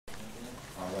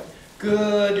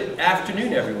Good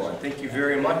afternoon, everyone. Thank you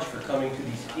very much for coming to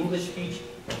the English Speech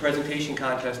and Presentation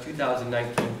Contest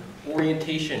 2019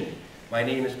 Orientation. My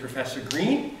name is Professor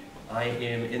Green. I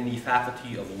am in the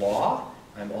Faculty of Law.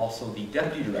 I'm also the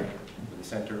Deputy Director for the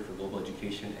Center for Global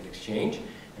Education and Exchange.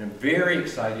 And I'm very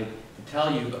excited to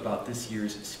tell you about this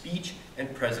year's Speech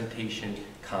and Presentation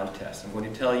Contest. I'm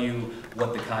going to tell you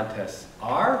what the contests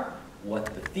are, what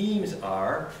the themes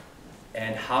are,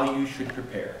 and how you should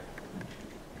prepare.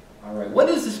 All right, what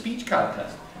is the speech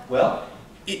contest? Well,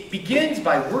 it begins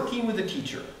by working with a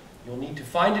teacher. You'll need to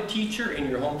find a teacher in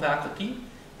your home faculty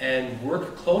and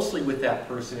work closely with that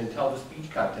person until the speech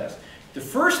contest. The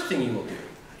first thing you will do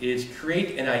is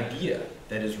create an idea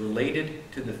that is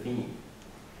related to the theme.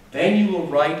 Then you will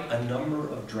write a number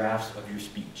of drafts of your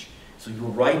speech. So you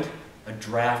will write a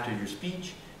draft of your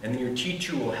speech, and then your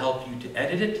teacher will help you to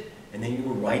edit it, and then you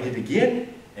will write it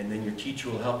again, and then your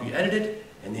teacher will help you edit it,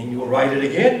 and then you will write it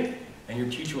again, and your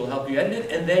teacher will help you edit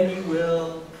it, and then you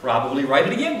will probably write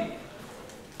it again.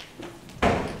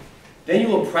 Then you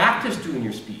will practice doing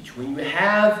your speech. When you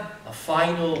have a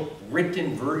final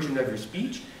written version of your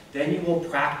speech, then you will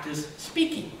practice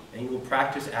speaking, and you will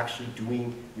practice actually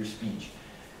doing your speech.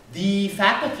 The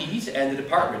faculties and the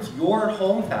departments, your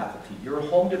home faculty, your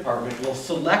home department will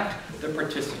select the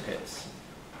participants.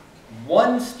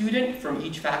 One student from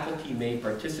each faculty may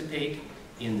participate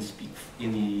in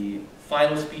the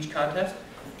final speech contest,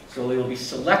 so they will be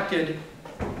selected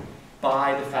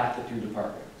by the faculty or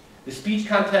department. The speech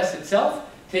contest itself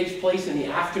takes place in the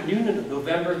afternoon of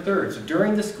November 3rd, so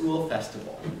during the school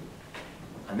festival.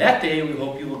 On that day, we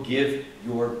hope you will give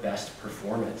your best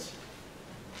performance.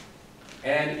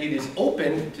 And it is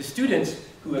open to students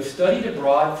who have studied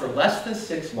abroad for less than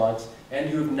 6 months and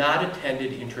who have not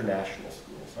attended international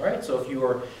schools. All right, so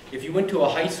if you went to a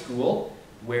high school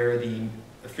where the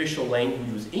official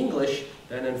language was English,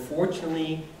 then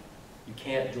unfortunately you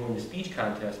can't join the speech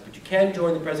contest, but you can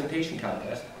join the presentation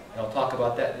contest, and I'll talk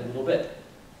about that in a little bit.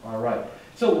 All right,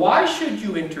 so why should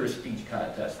you enter a speech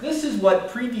contest? This is what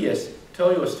previous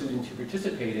TOEIC students who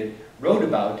participated wrote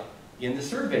about in the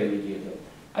survey we gave them.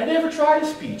 I never tried a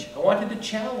speech. I wanted to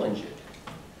challenge it.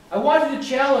 I wanted to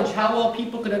challenge how well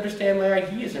people could understand my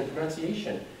ideas and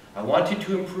pronunciation. I wanted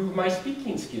to improve my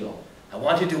speaking skill. I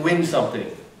wanted to win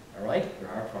something. All right, there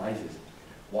are prizes.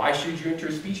 Why should you enter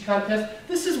a speech contest?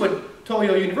 This is what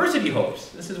Toyo University hopes.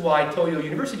 This is why Toyo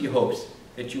University hopes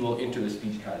that you will enter the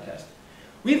speech contest.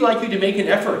 We'd like you to make an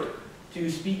effort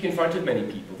to speak in front of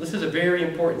many people. This is a very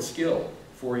important skill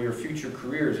for your future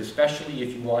careers, especially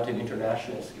if you want an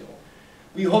international skill.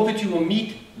 We hope that you will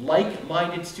meet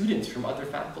like-minded students from other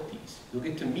faculties. You'll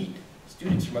get to meet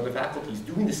students from other faculties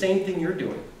doing the same thing you're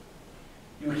doing.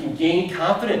 You can gain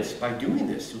confidence by doing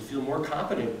this. You'll feel more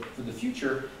confident for the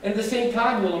future. And at the same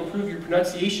time, you'll improve your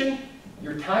pronunciation,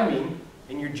 your timing,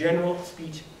 and your general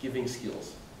speech-giving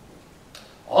skills.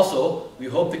 Also, we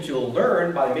hope that you'll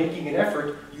learn by making an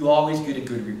effort, you always get a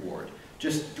good reward.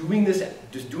 Just doing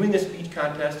a speech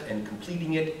contest and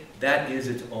completing it, that is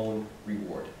its own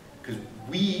reward. Because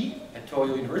we, at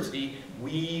Toyo University,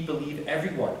 we believe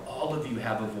everyone, all of you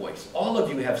have a voice. All of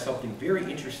you have something very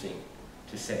interesting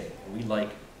to say, and we like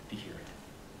to hear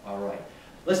it. All right,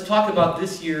 let's talk about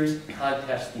this year's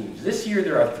contest themes. This year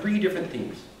there are 3 different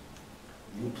themes.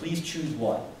 You will please choose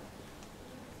one.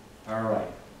 All right,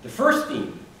 the first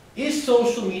theme, is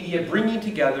social media bringing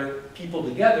people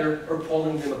together or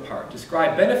pulling them apart?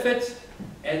 Describe benefits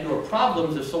and or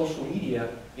problems of social media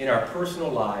in our personal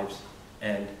lives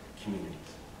and communities.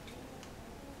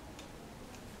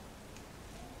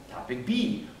 Topic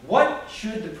B, what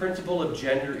should the principle of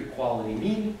gender equality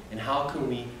mean and how can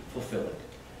we fulfill it?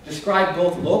 Describe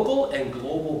both local and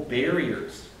global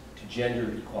barriers to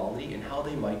gender equality and how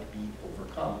they might be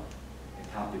overcome.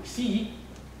 And topic C,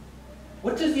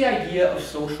 what does the idea of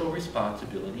social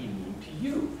responsibility mean to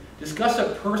you? Discuss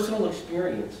a personal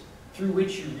experience through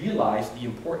which you realize the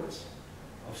importance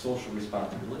of social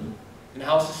responsibility and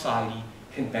how society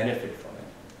can benefit from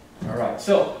it. All right,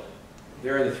 so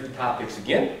there are the 3 topics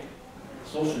again.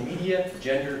 Social media,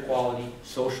 gender equality,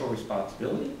 social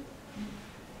responsibility.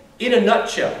 In a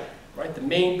nutshell, right, the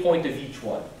main point of each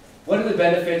one. What are the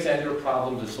benefits and or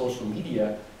problems of social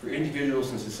media for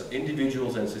individuals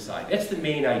and society? That's the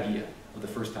main idea of the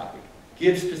first topic.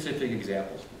 Give specific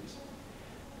examples, please.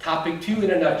 Topic 2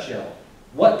 in a nutshell.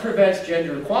 What prevents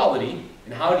gender equality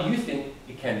and how do you think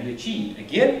it can be achieved?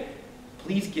 Again,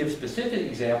 please give specific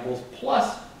examples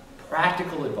plus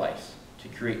practical advice to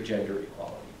create gender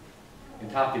equality. In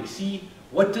topic C,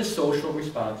 what does social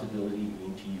responsibility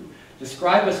mean to you?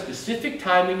 Describe a specific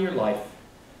time in your life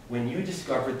when you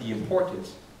discovered the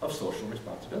importance of social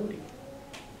responsibility.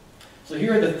 So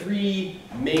here are the three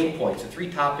main points, the three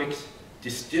topics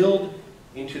distilled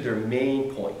into their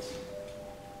main points.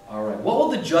 All right, what will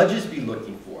the judges be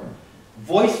looking for?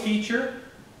 Voice feature,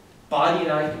 body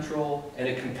and eye control, and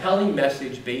a compelling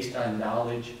message based on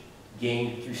knowledge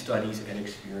gained through studies and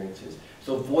experiences.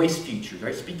 So voice feature,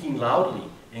 right? Speaking loudly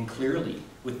and clearly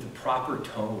with the proper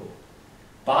tone.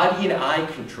 Body and eye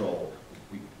control.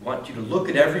 We want you to look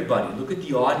at everybody, look at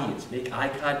the audience, make eye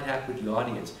contact with the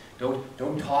audience.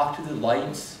 Don't talk to the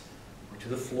lights or to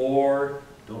the floor.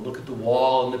 Don't look at the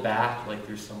wall in the back like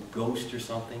there's some ghost or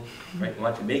something. Right? You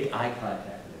want to make eye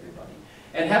contact with everybody.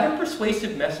 And have a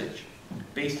persuasive message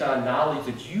based on knowledge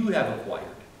that you have acquired,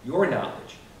 your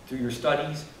knowledge, through your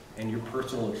studies and your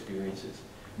personal experiences.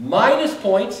 Minus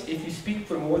points if you speak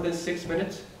for more than 6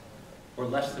 minutes or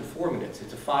less than 4 minutes.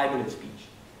 It's a 5-minute speech.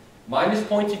 Minus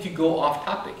points if you go off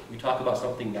topic. We talk about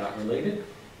something not related.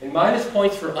 And minus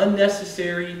points for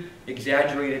unnecessary,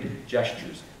 exaggerated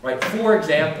gestures. Right? For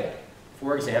example,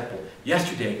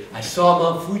 yesterday I saw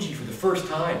Mount Fuji for the first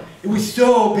time. It was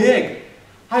so big.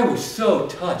 I was so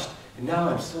touched. And now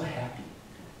I'm so happy.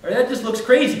 Right? That just looks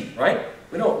crazy, right?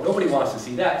 Nobody wants to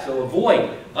see that. So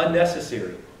avoid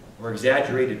unnecessary or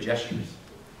exaggerated gestures.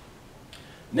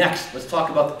 Next, let's talk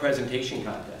about the presentation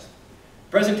contest.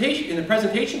 In the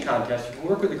presentation contest, you can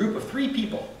work with a group of 3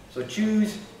 people. So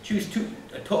choose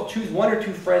 1 or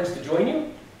 2 friends to join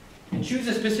you, and choose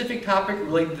a specific topic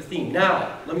related to the theme.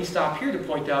 Now, let me stop here to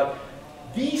point out,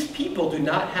 these people do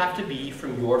not have to be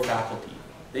from your faculty.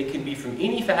 They can be from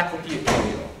any faculty at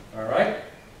Toyo, all right?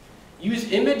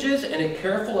 Use images and a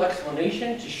careful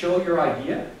explanation to show your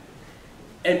idea,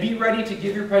 and be ready to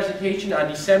give your presentation on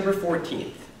December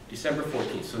 14th. December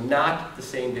 14th, so not the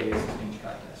same day as the speech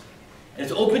contest. And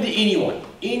it's open to anyone,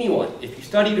 anyone. If you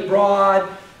studied abroad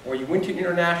or you went to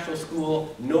international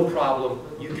school, no problem,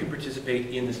 you can participate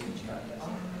in the speech contest.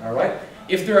 All right?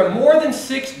 If there are more than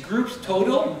 6 groups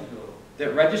total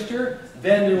that register,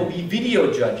 then there will be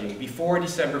video judging before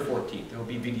December 14th. There will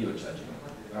be video judging.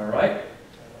 All right?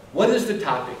 What is the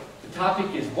topic? The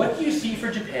topic is, what do you see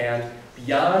for Japan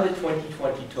beyond the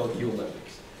 2020 Tokyo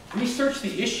Olympics? Research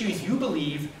the issues you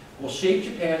believe will shape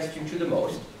Japan's future the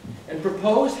most, and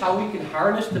propose how we can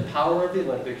harness the power of the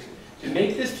Olympics to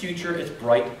make this future as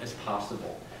bright as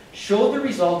possible. Show the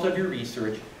results of your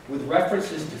research with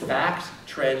references to facts,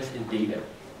 trends, and data.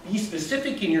 Be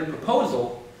specific in your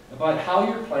proposal about how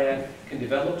your plan can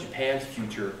develop Japan's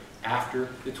future after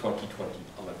the 2020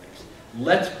 Olympics.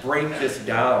 Let's break this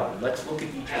down. Let's look at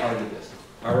each part of this.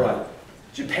 All right.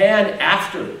 Japan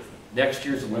after next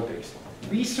year's Olympics.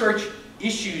 Research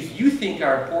issues you think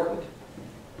are important.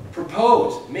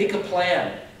 Propose, make a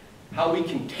plan, how we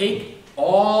can take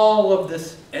all of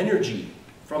this energy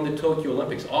from the Tokyo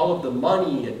Olympics, all of the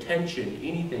money, attention,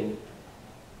 anything,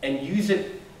 and use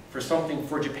it for something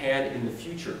for Japan in the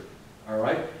future. All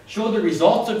right? Show the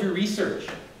results of your research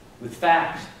with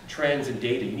facts, trends, and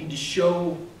data. You need to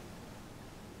show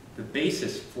the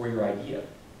basis for your idea.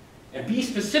 And be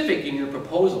specific in your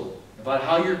proposal about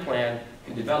how your plan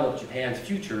can develop Japan's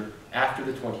future after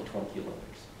the 2020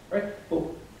 Olympics. Right? But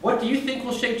what do you think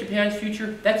will shape Japan's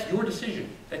future? That's your decision.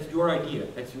 That's your idea.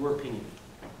 That's your opinion.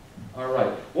 All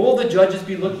right. What will the judges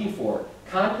be looking for?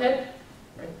 Content,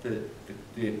 right?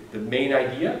 The main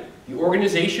idea, the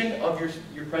organization of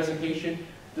your presentation,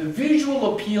 the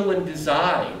visual appeal and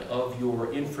design of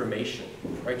your information.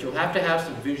 Right? You'll have to have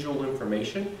some visual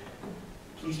information.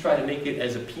 Please try to make it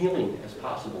as appealing as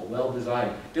possible, well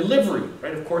designed. Delivery,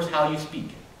 right? Of course, how you speak.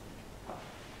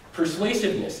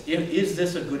 Persuasiveness, is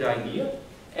this a good idea?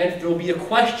 And there will be a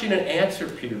question and answer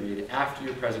period after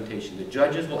your presentation. The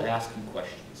judges will ask you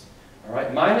questions. All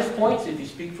right, minus points if you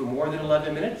speak for more than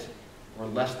 11 minutes or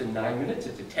less than 9 minutes.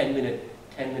 It's a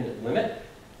 10-minute limit.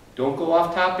 Don't go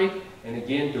off topic, and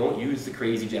again, don't use the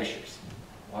crazy gestures.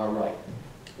 All right.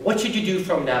 What should you do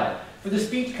from now? For the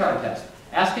speech contest,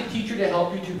 ask a teacher to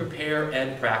help you to prepare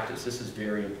and practice. This is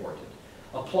very important.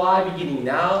 Apply beginning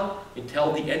now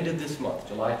until the end of this month,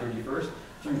 July 31st,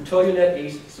 through ToyoNet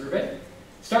ACE survey.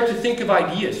 Start to think of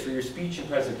ideas for your speech and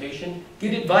presentation.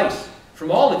 Get advice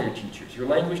from all of your teachers, your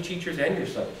language teachers and your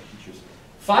subject teachers.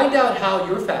 Find out how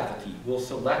your faculty will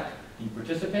select the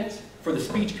participants for the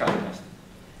speech contest.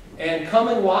 And come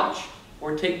and watch,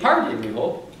 or take part in, we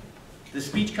hope, the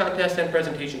speech contest and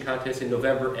presentation contest in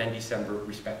November and December,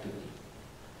 respectively.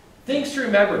 Things to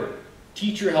remember: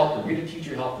 teacher helper, get a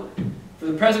teacher helper. For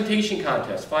the presentation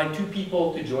contest, find 2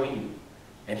 people to join you.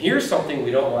 And here's something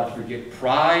we don't want to forget: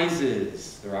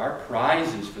 prizes. There are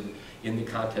prizes in the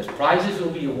contest. Prizes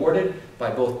will be awarded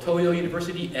by both Toyo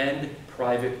University and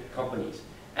private companies.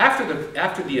 After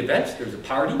the events, there's a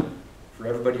party for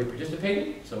everybody who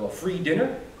participated, so a free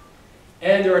dinner.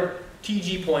 And there are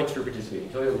TG points for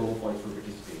participating, so there are little points for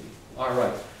participating. All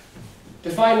right. To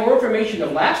find more information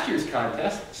of last year's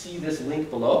contest, see this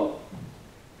link below.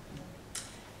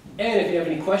 And if you have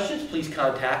any questions, please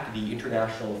contact the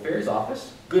International Affairs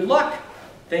Office. Good luck!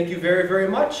 Thank you very, very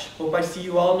much. Hope I see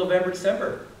you all in November,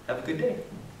 December. Have a good day.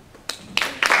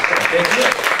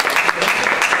 Thank you.